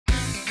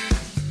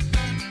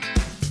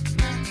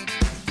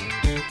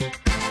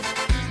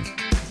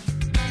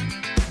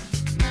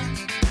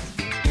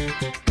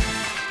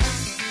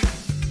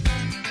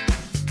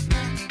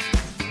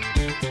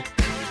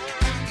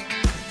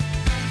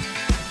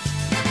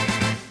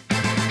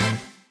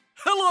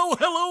hello,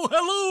 hello,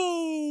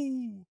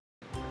 hello!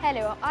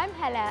 Hello, I'm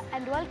Hala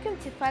and welcome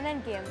to Fun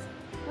and Games.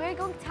 We're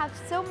going to have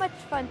so much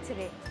fun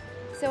today.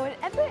 So in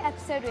every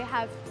episode we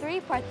have 3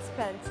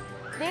 participants.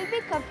 They'll be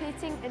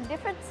competing in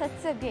different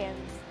sets of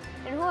games.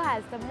 And who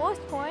has the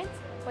most points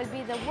will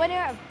be the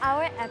winner of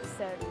our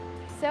episode.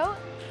 So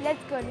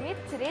let's go and meet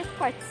today's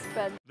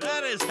participant.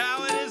 That is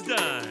how it is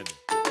done.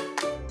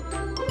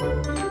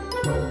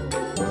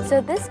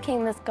 So this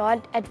game is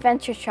called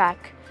Adventure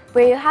Track,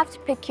 where you have to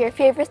pick your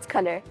favorite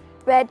color,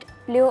 red,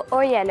 blue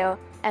or yellow,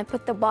 and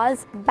put the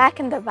balls back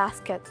in the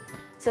basket.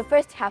 So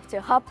first you have to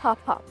hop, hop,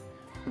 hop.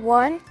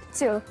 1,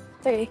 2,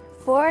 3,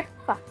 4,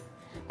 5.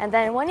 And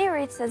then when you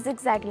reach the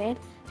zigzag lane,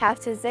 you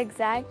have to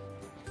zigzag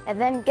and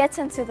then get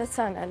into the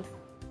tunnel.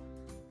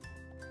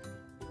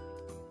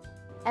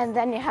 And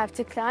then you have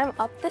to climb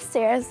up the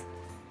stairs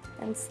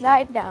and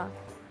slide down.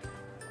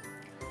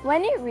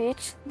 When you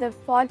reach the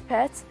ball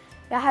pit,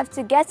 you have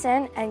to get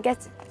in and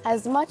get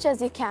as much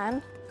as you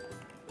can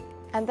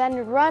and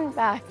then run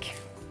back.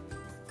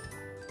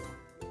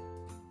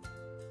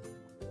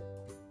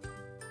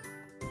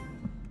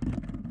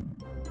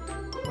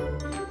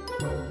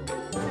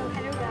 So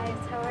hello guys,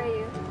 how are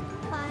you?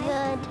 Fine.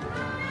 Good.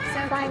 So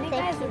Fine, can you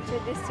thank guys you.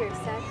 introduce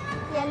yourself?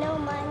 Hello,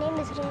 my name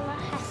is Rima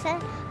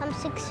Hassan. I'm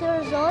 6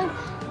 years old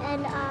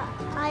and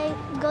I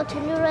go to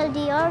Nural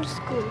DR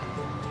school.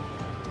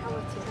 How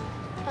about you?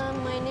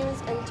 My name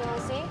is Al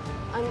Jazi.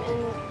 I'm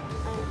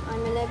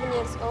 11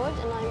 years old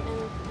and I'm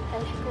in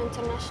Al Hikma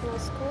International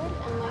School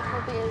and my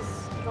hobby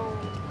is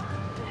drawing.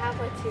 And how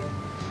about you?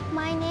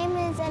 My name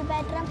is Al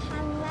Badra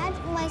Muhammad.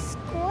 My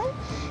school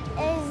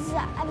is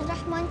Abdul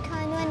Rahman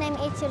Kanu and I'm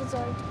 8 years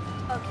old.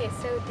 Okay,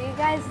 so do you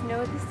guys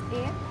know this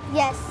game?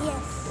 Yes.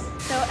 Yes.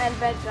 So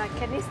Al-Badra,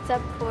 can you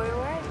step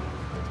forward?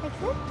 Like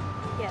that?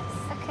 Yes.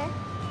 Okay.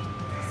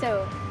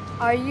 So,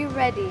 are you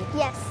ready?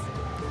 Yes.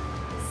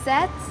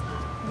 Set,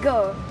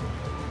 go.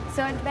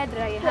 So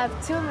Al-Badra, you have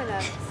 2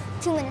 minutes.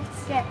 2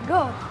 minutes. Yeah,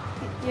 go.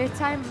 Your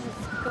time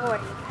is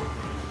going.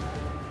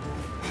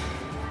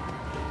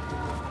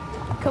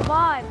 Come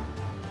on.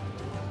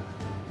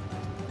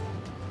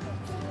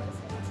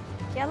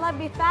 Yalla,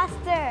 be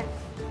faster.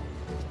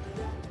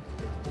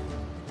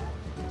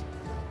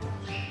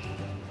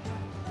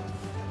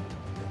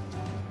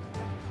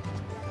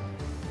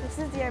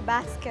 This is your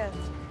basket.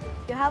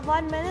 You have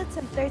 1 minute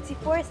and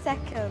 34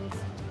 seconds.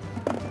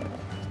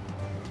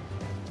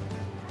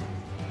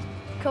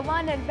 Come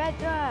on,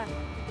 Al-Badra.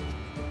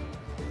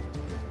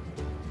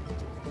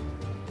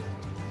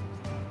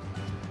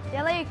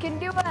 Yalla, you can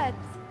do it.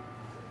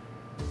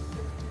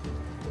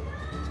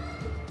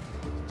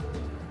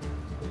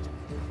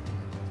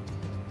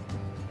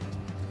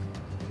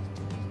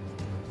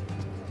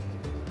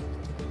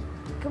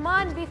 Come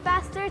on, be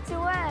faster to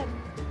win.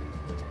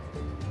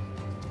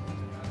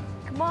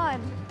 Come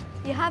on,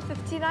 you have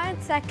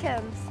 59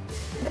 seconds.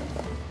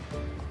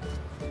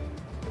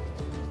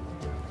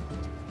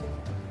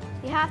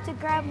 You have to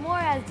grab more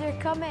as you're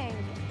coming.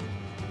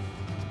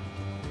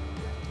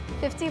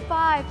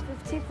 55,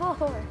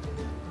 54.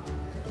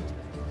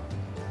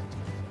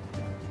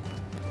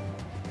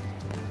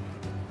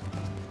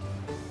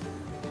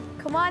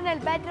 Come on,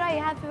 Al-Badra,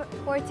 you have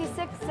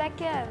 46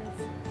 seconds.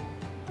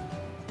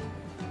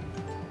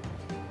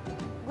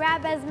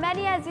 Grab as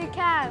many as you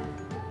can.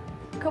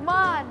 Come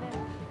on,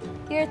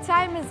 your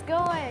time is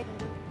going.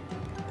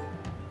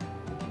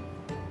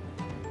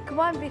 Come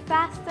on, be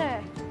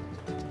faster.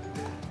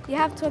 You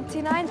have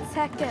 29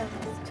 seconds.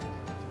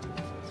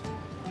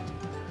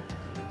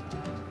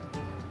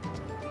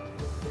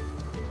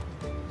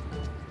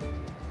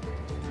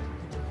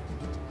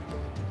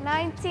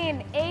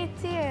 19,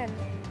 18.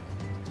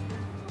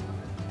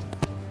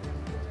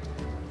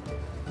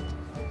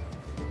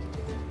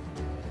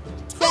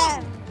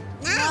 10,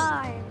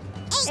 9,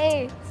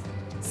 8,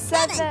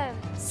 7,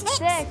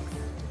 6,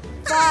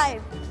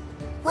 5,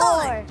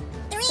 4,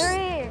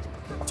 3,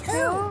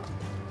 2,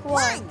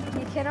 1.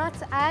 You cannot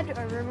add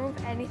or remove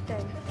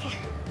anything.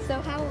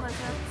 So how was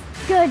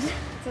it? Good.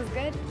 It was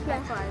good? Yeah.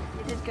 High five.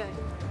 You did good.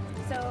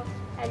 So,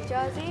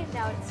 Al-Jazi,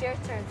 now it's your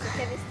turn. So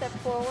can you step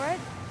forward?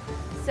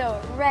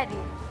 So,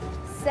 ready,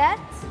 set,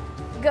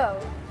 go.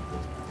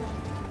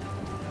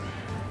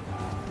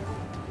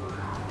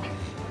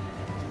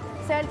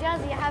 So,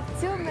 Al-Jazi, you have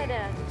 2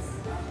 minutes.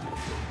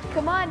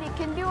 Come on, you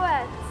can do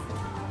it.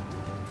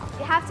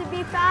 You have to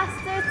be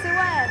faster to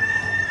win.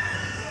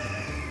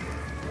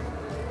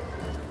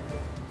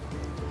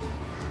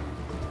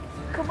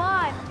 Come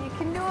on, you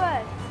can do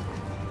it.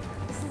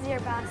 This is your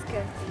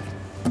basket.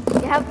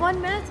 You have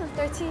 1 minute and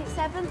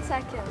 37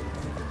 seconds.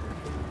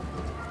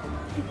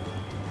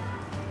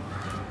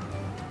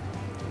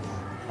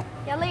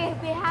 Yalla, you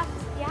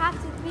have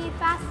to be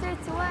faster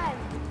to win.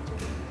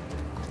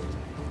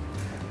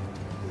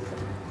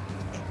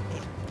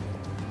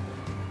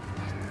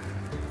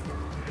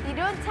 You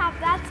don't have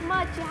that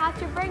much, you have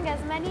to bring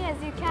as many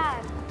as you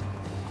can.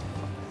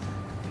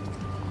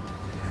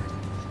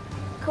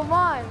 Come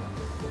on.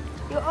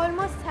 You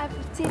almost have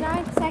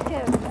 59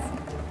 seconds.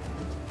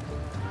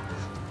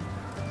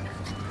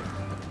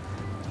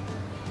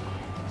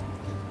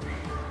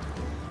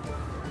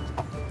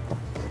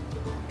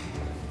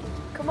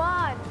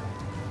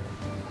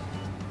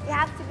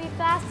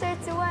 faster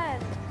to win.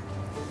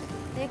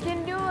 You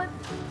can do it.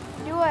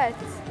 Do it.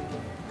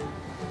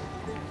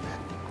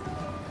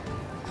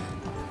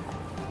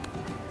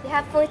 You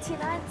have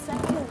 49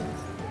 seconds.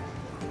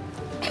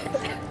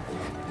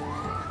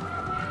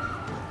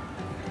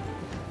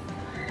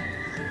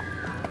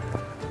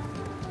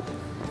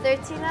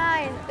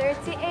 39,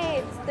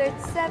 38,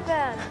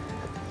 37.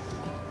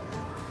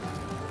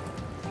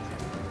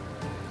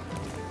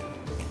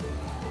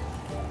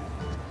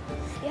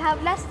 You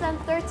have less than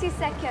 30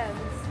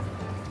 seconds.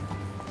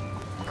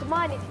 Come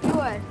on, you can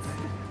do it.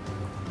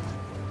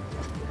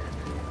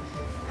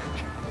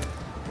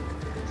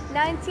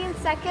 19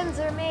 seconds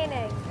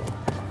remaining.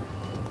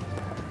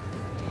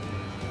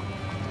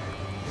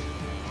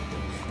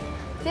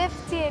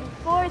 15,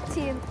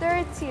 14,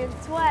 13,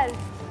 12,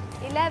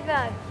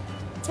 11,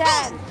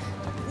 10,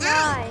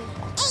 9,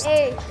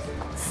 8,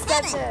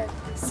 7,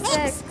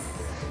 6,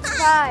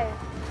 5,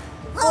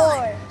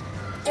 4,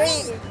 3,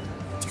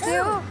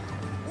 2,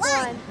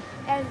 1.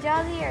 And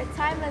Johnny, your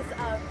time is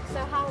up. So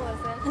how was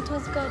it? It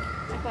was good.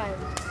 Okay.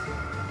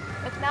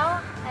 But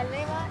now,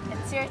 Alima,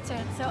 it's your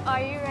turn. So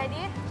are you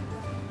ready?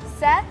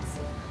 Set,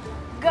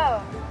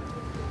 go.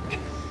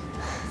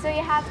 So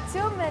you have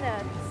 2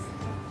 minutes.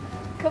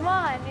 Come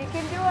on, you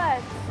can do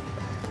it.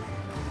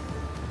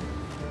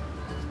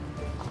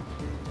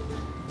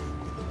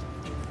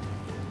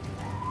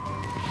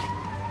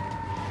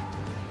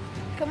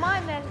 Come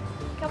on, then.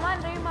 Come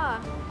on,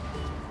 Rima.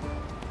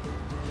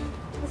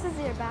 This is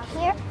your back.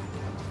 Here.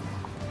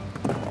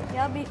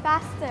 You'll be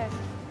faster.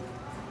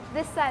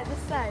 This side, this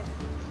side.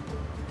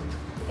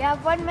 You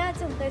have 1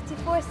 minute and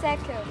 34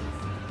 seconds.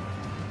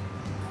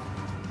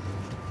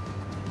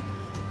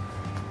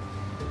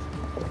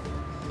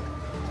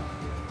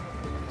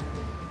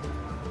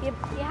 You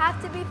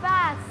have to be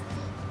fast.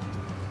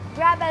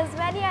 Grab as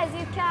many as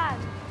you can.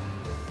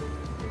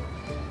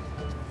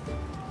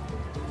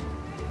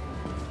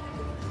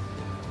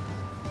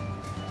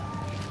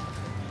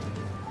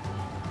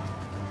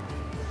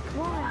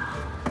 Come on.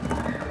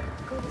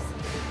 Go this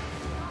side.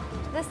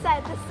 This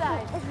side, this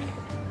side.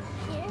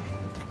 Here.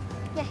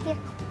 Yeah, here.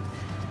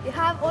 You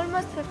have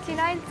almost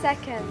 59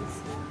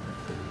 seconds.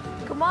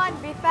 Come on,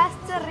 be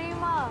faster,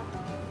 Rima.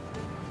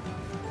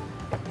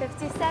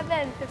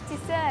 57,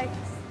 56.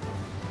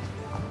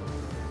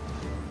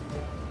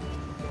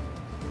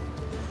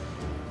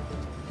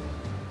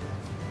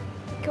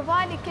 Come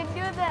on, you can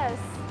do this.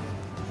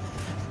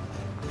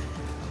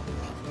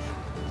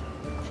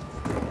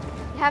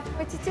 You have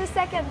 42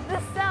 seconds.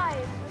 This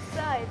side, this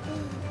side.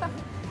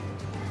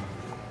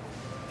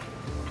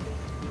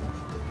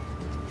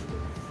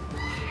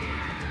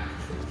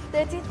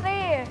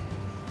 $33.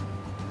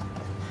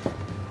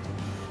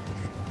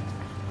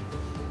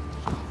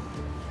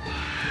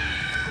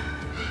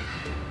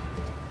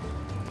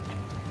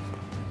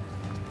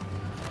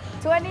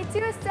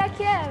 22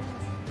 seconds.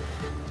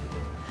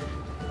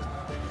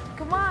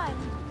 Come on.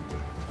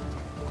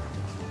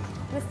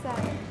 This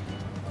side.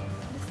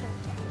 This side.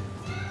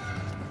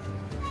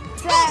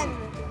 10,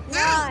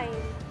 9,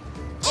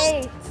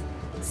 8,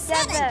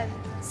 7,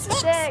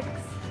 6,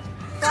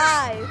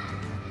 5,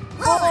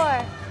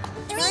 4,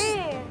 3,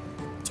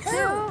 2,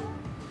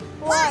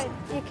 1.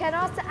 You can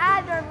also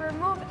add or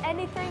remove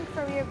anything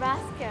from your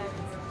basket.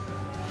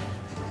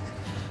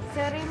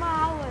 So Rima,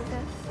 how was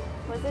it?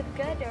 Was it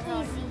good or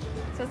hard? Easy.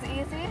 So it's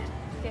easy?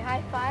 Okay,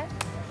 high five.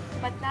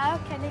 But now,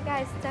 can you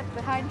guys step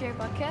behind your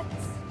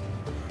buckets?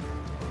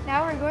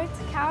 Now we're going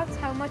to count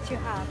how much you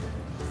have.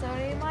 So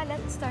Rima,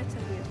 let's start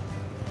with you.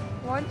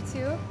 1,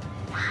 2,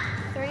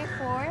 3,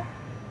 4,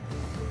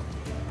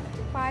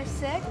 5,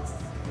 6,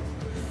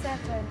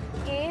 7,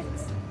 8,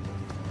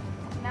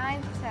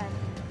 9, 10,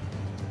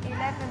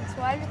 11,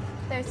 12,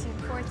 13,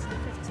 14,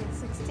 15,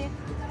 16,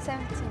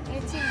 17,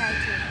 18,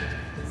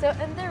 19. So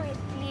in the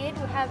lead,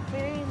 we have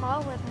Rima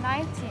with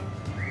 19.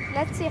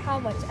 Let's see how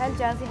much Al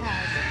Jazi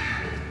has.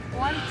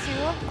 1, 2,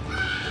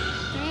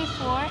 3,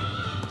 4,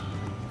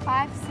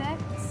 5,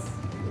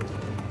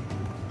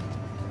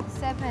 6,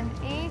 7,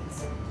 8,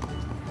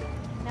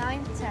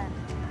 9, 10,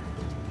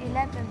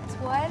 11,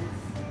 12,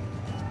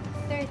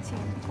 13,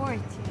 14,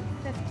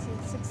 15,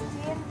 16,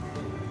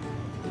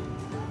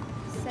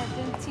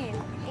 17,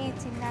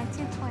 18,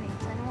 19, 20,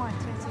 21,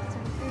 22,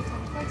 23,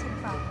 24,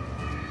 25.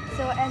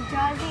 So Al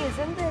Jazi is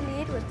in the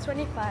lead with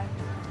 25.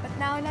 But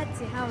now let's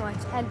see how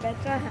much Al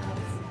Bedra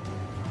has.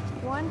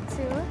 1,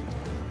 2,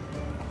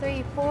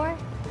 3, 4,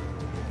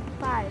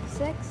 5,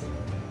 6,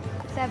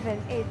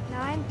 7, 8,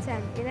 9,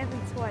 10,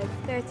 11, 12,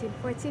 13,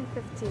 14,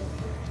 15.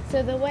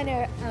 So the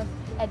winner of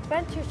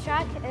Adventure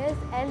Track is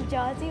Al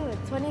Jazi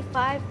with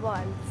 25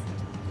 ones.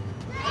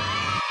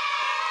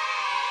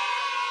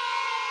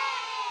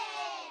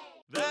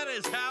 That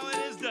is how it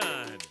is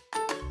done.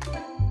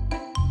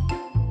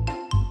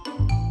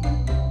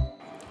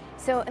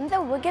 So in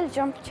the wiggle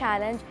jump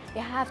challenge,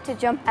 you have to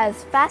jump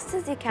as fast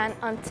as you can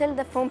until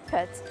the foam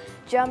pits.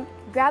 Jump,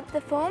 grab the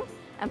foam,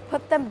 and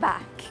put them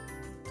back.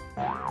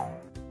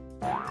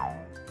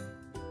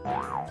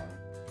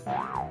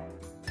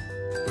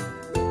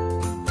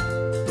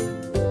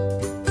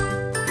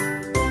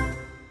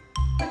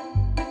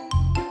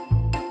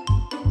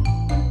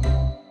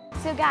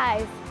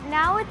 Guys,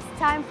 now it's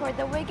time for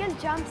the wiggle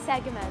jump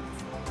segment.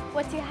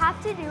 What you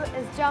have to do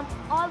is jump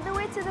all the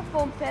way to the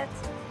foam pit.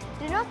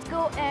 Do not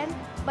go in,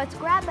 but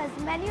grab as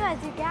many as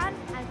you can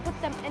and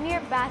put them in your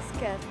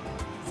basket.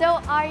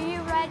 So are you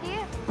ready?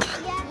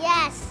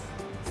 Yes.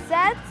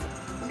 Set,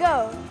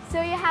 go.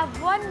 So you have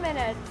 1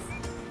 minute.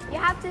 You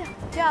have to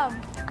jump.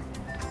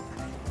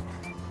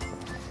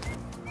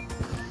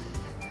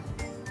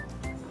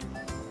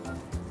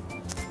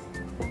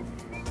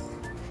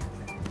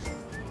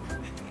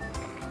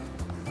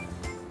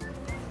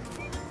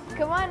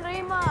 Come on,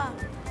 Rima.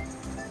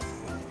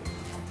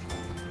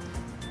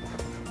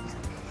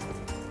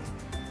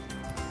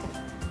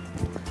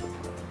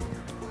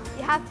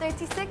 You have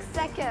 36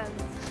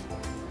 seconds.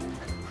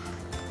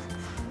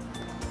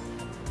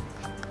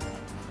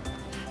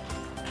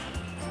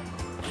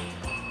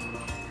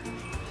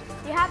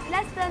 You have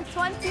less than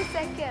 20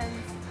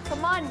 seconds.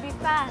 Come on, be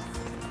fast.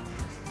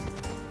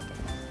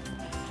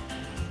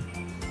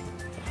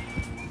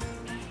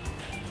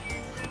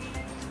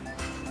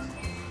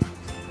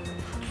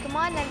 Come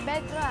on,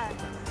 Al-Badra.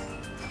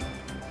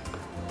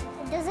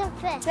 It doesn't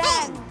fit.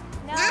 10,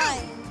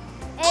 9,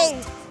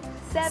 8,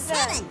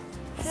 7,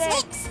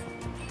 6,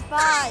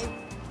 5,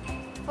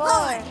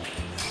 4,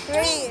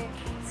 3,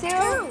 2,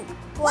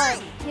 1.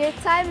 Your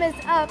time is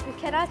up. You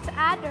cannot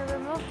add or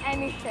remove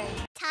anything.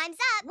 Time's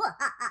up.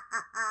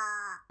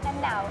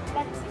 And now,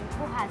 let's see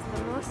who has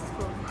the most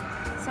food.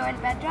 So,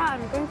 Al-Badra,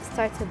 I'm going to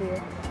start with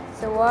you.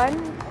 So,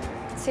 1,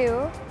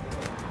 2,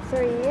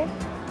 3,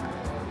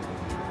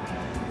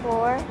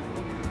 4,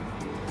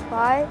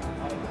 5,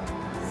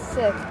 6,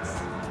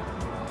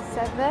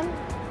 7,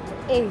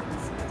 8,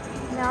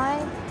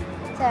 9,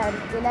 10,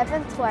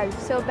 11, 12.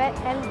 So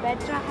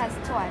Al-Badra has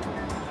 12.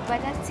 But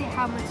let's see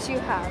how much you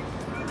have.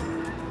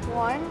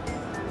 1,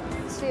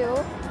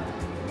 2,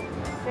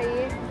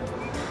 3,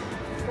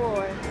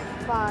 4,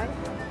 5,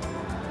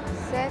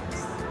 6,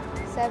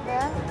 7,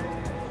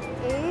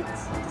 8,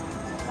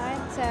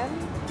 9, 10,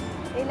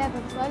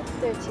 11, 12,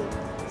 13.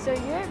 So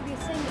you're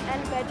beating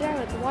Al-Badra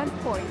with 1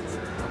 point.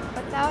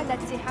 But now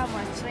let's see how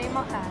much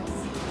Rima has.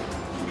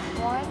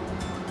 1,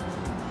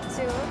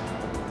 2,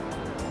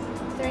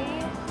 3,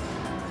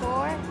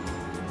 4,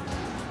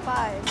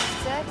 5,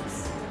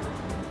 6,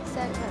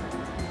 7,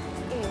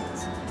 8,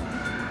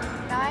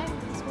 9,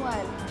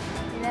 12,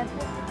 11,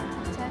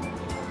 10,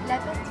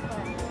 11,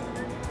 12.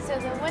 So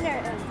the winner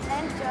is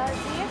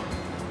Al-Jazi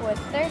with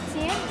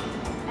 13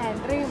 and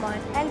Rima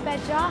and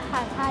Al-Badra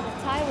have had a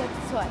tie with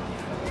 12.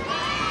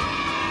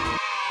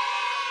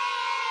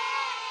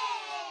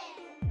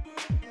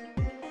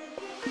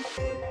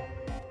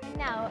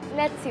 Now,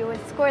 let's see who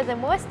will score the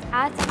most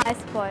at high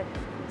spot.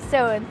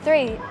 So in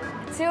 3,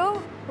 2,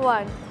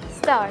 1,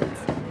 start.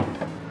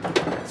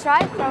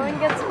 Try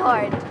throwing it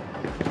hard.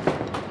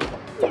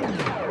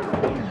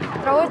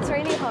 Throw it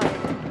really hard.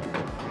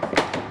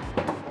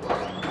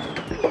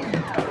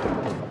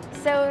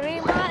 So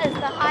Rima is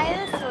the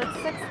highest with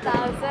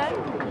 6,000.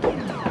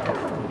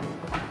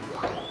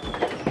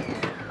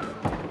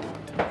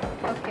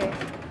 Okay.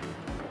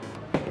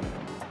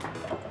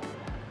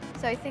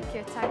 So I think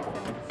your time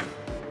finished.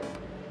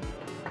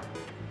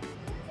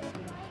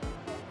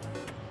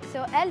 So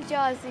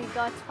Al-Jazi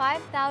got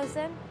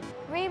 5,000,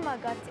 Rima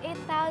got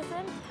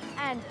 8,000,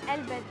 and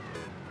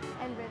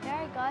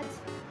Al-Badra got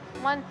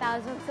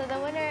 1,000. So the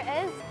winner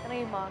is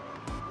Rima.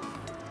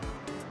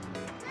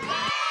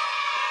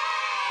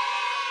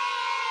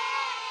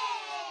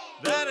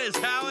 That is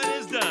how it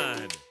is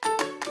done.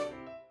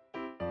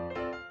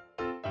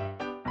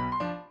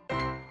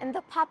 In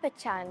the Pop It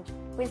Challenge,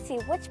 we'll see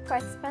which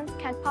participants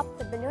can pop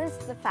the balloons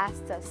the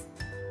fastest.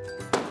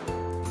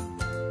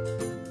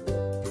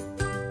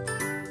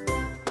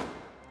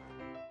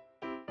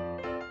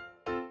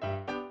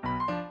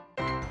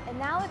 And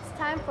now it's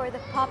time for the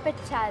Pop It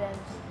Challenge.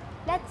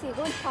 Let's see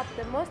who'll pop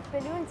the most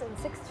balloons in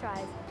 6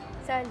 tries.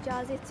 So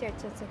Al-Jazi, it's your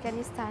turn. So can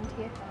you stand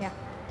here? Yeah.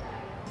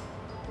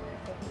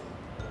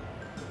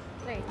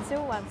 3,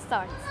 2, 1,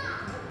 start.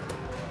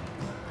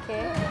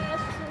 Okay.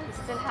 You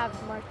still have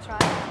more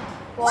tries.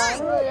 1,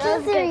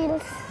 Close your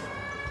ears.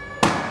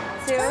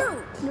 2,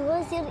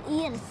 Close your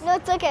ears. no,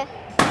 it's okay.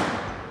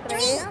 3,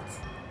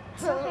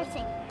 It's not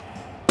hurting.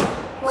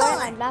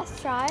 4, and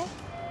last try.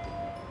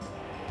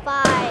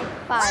 5.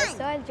 5.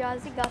 So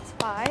Al-Jazi got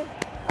 5.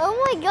 Oh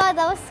my god,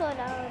 that was so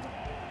loud.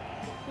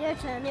 Your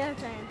turn, your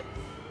turn.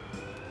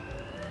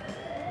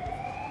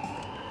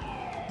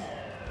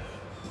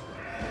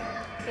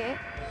 Okay.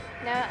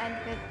 Now and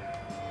good.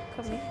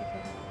 Come here.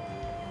 Okay.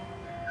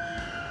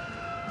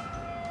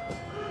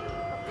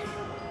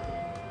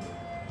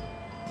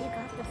 You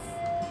got this.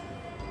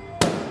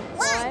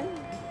 1,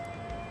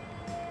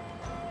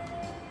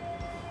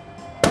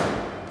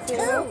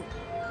 2,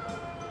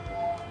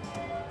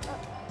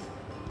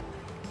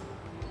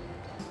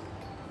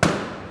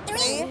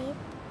 3,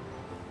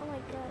 Oh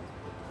my god.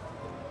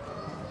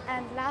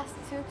 and last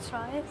 2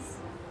 tries.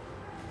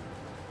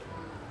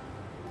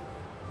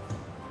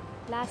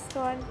 Last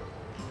one.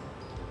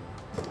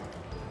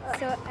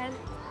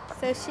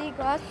 So she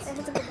got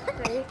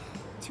 3,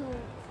 2,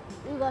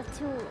 You got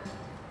 2.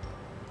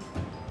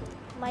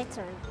 My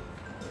turn.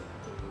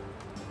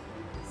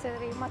 So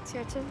Rima, it's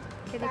your turn.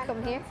 Can you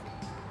come here?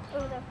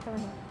 Come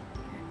here.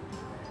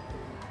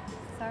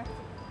 Start.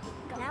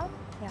 Now?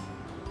 Yeah.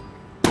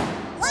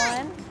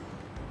 1,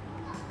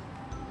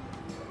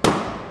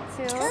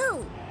 1, 2,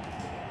 2.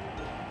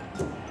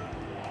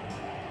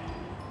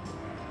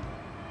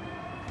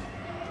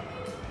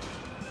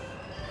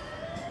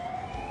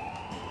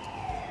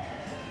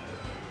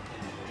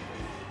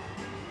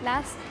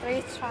 last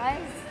 3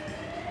 tries.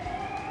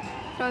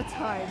 Throw it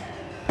hard.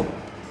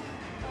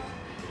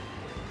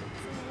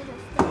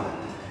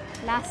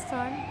 Last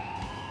one.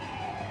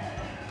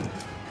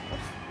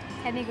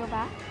 Can you go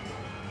back?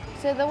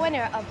 So the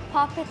winner of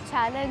Pop It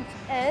Challenge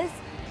is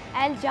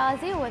Al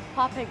Jazi with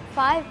popping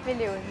 5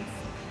 balloons.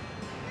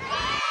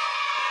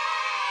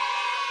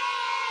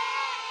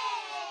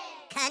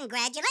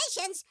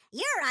 Congratulations!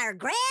 You're our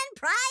grand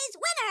prize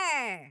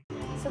winner!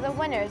 So the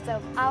winners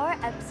of our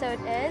episode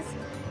is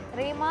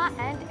Rima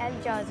and Al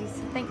Jazi.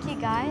 So thank you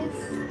guys.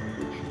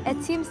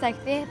 It seems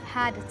like they've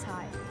had a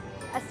time.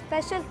 A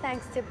special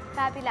thanks to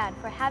Fabiland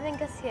for having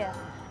us here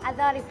at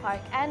Dari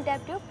Park and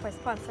Debdu for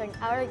sponsoring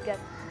our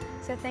gift.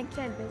 So thank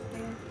you and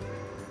visiting.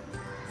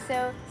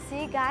 So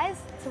see you guys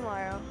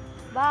tomorrow.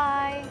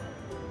 Bye.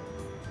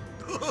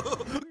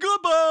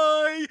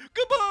 Goodbye!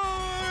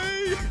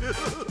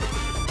 Goodbye!